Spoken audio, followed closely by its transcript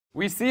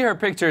We see her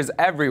pictures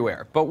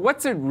everywhere, but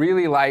what's it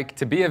really like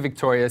to be a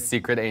Victoria's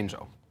Secret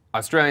angel?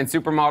 Australian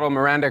supermodel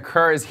Miranda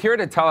Kerr is here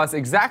to tell us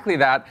exactly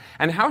that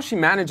and how she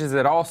manages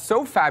it all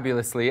so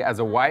fabulously as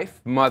a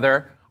wife,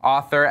 mother,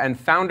 author, and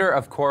founder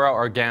of Cora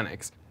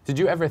Organics. Did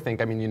you ever think,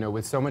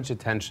 with so much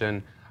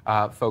attention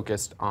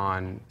focused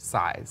on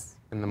size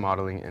in the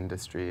modeling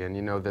industry, and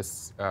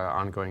this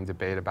ongoing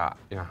debate about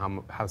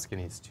how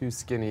skinny is too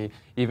skinny,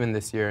 even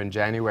this year in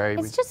January.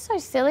 It's just so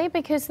silly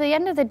because at the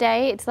end of the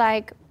day, it's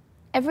like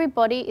every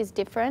body is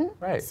different.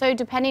 Right. So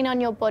depending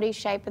on your body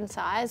shape and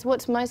size,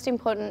 what's most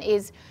important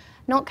is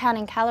not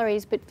counting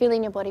calories, but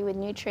filling your body with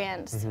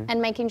nutrients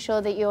and making sure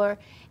that you're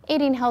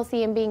eating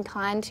healthy and being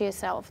kind to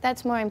yourself.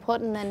 That's more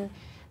important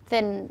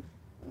than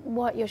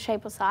what your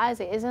shape or size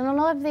is. And a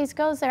lot of these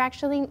girls,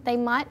 they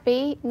might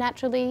be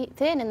naturally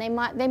thin, and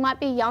they might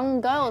be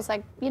young girls,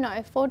 like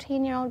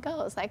 14-year-old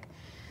girls, like.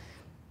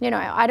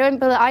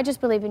 I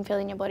just believe in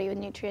filling your body with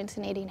nutrients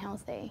and eating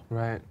healthy.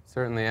 Right,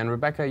 certainly. And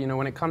Rebecca,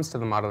 when it comes to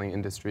the modeling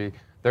industry,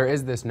 there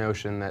is this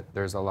notion that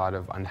there's a lot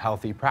of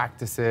unhealthy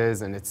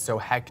practices and it's so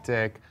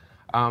hectic.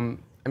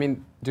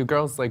 Do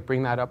girls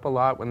bring that up a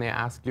lot when they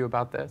ask you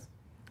about this?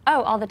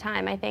 Oh, all the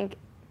time. I think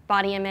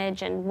body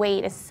image and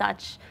weight is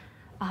such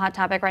a hot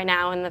topic right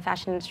now in the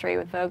fashion industry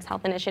with Vogue's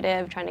health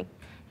initiative, trying to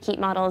keep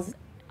models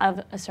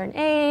of a certain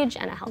age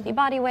and a healthy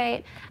body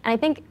weight. And I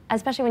think,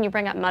 especially when you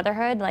bring up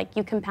motherhood,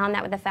 you compound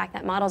that with the fact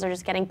that models are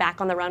just getting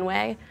back on the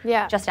runway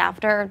just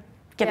after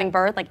giving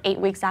birth, 8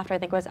 weeks after, I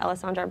think it was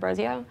Alessandra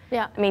Ambrosio.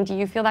 Yeah. Do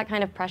you feel that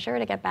kind of pressure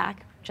to get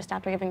back just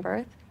after giving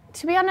birth?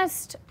 To be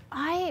honest,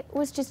 I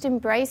was just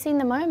embracing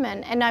the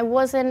moment, and I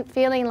wasn't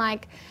feeling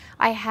like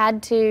I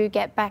had to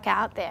get back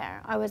out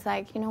there. I was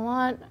like, you know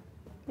what,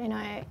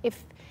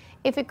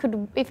 if it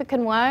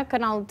can work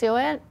and I'll do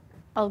it,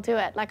 I'll do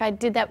it. I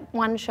did that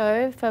one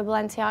show for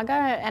Balenciaga,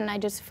 and I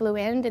just flew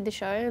in, did the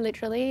show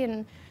literally,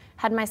 and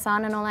had my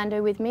son in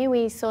Orlando with me.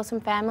 We saw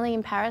some family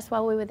in Paris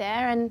while we were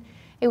there, and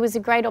it was a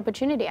great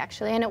opportunity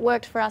actually, and it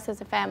worked for us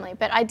as a family.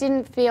 But I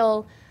didn't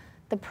feel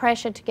the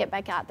pressure to get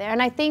back out there,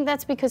 and I think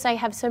that's because I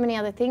have so many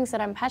other things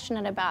that I'm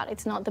passionate about.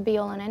 It's not the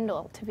be-all and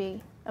end-all to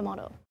be a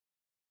model.